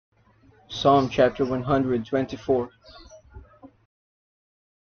Psalm chapter 124.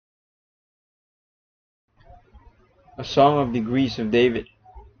 A song of degrees of David.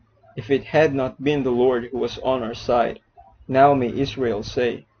 If it had not been the Lord who was on our side, now may Israel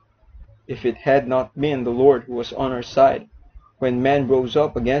say. If it had not been the Lord who was on our side, when men rose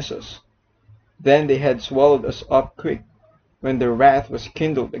up against us, then they had swallowed us up quick, when their wrath was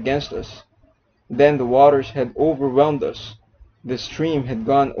kindled against us. Then the waters had overwhelmed us, the stream had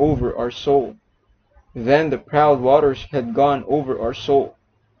gone over our soul. Then the proud waters had gone over our soul.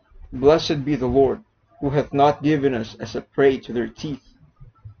 Blessed be the Lord, who hath not given us as a prey to their teeth.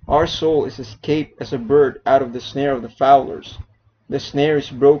 Our soul is escaped as a bird out of the snare of the fowlers. The snare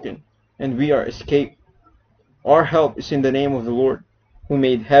is broken, and we are escaped. Our help is in the name of the Lord, who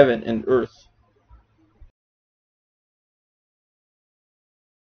made heaven and earth.